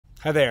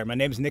Hi there, my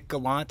name is Nick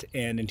Gallant,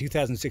 and in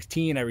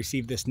 2016 I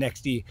received this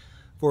NEXTie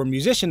for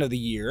Musician of the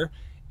Year.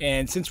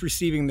 And since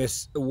receiving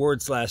this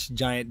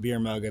award/giant beer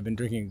mug, I've been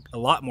drinking a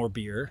lot more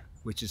beer,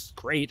 which is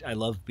great. I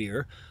love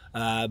beer.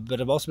 But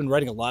I've also been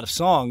writing a lot of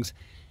songs.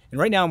 And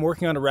right now I'm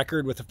working on a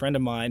record with a friend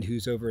of mine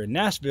who's over in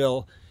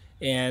Nashville.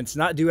 And it's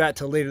not due out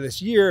till later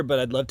this year, but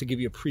I'd love to give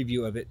you a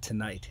preview of it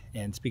tonight.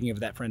 And speaking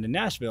of that friend in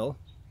Nashville...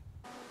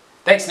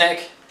 Thanks,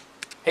 Nick.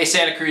 Hey,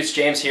 Santa Cruz,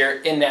 James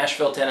here in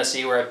Nashville,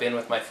 Tennessee, where I've been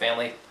with my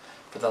family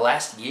for the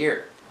last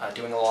year,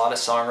 doing a lot of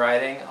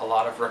songwriting, a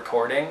lot of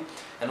recording,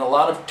 and a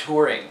lot of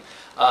touring.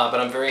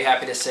 But I'm very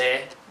happy to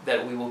say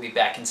that we will be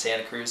back in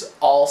Santa Cruz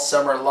all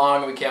summer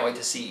long. We can't wait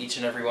to see each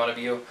and every one of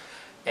you,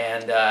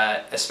 and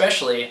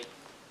especially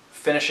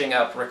finishing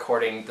up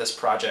recording this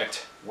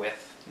project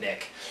with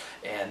Nick.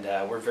 And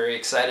we're very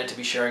excited to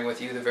be sharing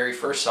with you the very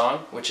first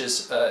song, which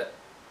is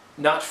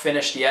not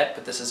finished yet,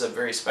 but this is a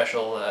very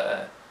special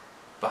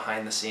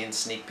behind-the-scenes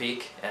sneak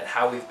peek at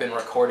how we've been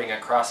recording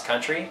across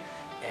country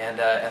and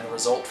the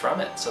result from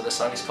it. So this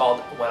song is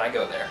called When I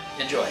Go There.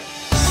 Enjoy.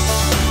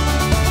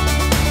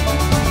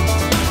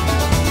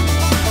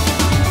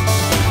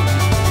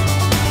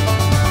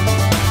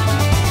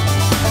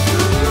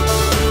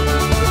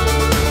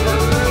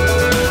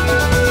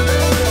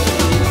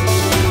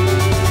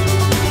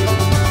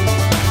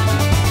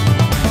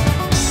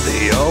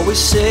 They always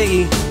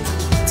say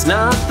it's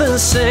not the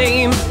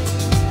same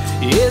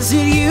as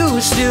it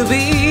used to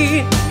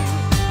be.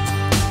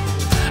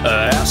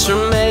 A house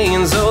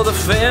remains, though the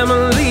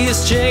family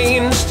has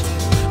changed,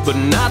 but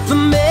not the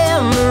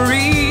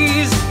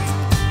memories.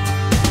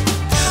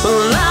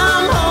 Well,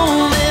 I'm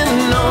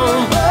holding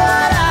on,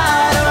 but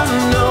I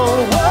don't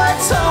know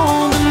what's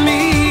holding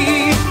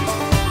me.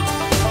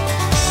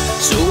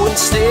 So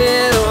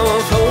instead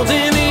of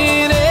holding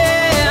it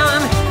in,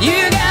 you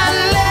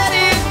gotta let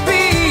it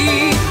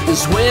be.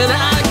 'Cause when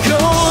I go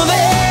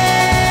there,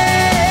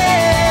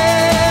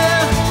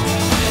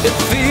 it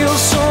feels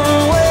so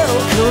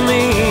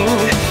welcoming.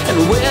 And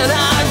when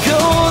I go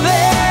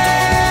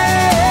there,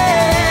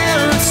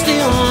 it's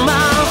still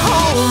my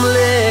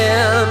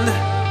homeland.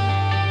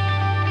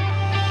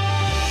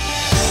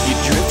 You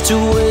drift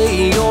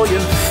away or you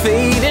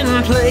fade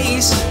in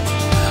place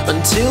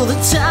until the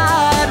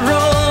tide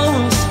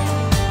rolls.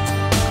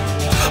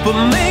 But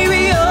maybe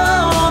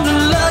you're the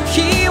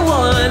lucky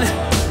one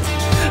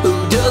who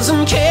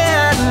doesn't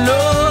care to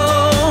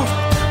know.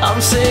 I'm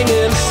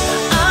singing